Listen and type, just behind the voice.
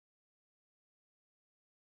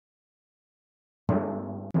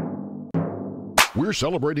We're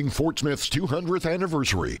celebrating Fort Smith's 200th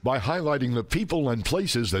anniversary by highlighting the people and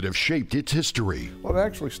places that have shaped its history. Well, it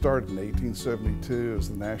actually started in 1872 as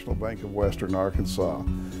the National Bank of Western Arkansas.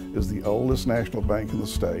 It is the oldest national bank in the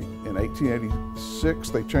state. In 1886,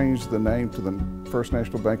 they changed the name to the First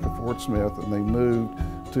National Bank of Fort Smith, and they moved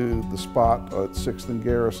to the spot at 6th and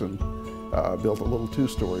Garrison, built a little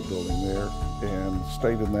two-story building there, and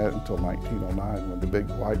stayed in that until 1909 when the big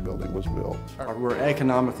white building was built. We're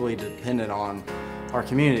economically dependent on our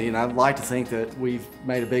community, and I'd like to think that we've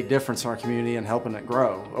made a big difference in our community and helping it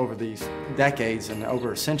grow over these decades and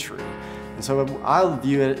over a century. And so I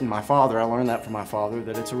view it, and my father, I learned that from my father,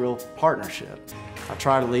 that it's a real partnership. I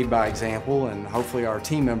try to lead by example, and hopefully our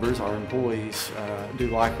team members, our employees, do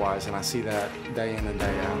likewise, and I see that day in and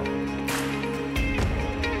day out.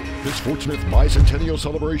 This Fort Smith Bicentennial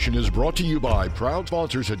Celebration is brought to you by proud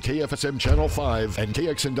sponsors at KFSM Channel 5 and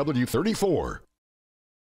KXNW 34.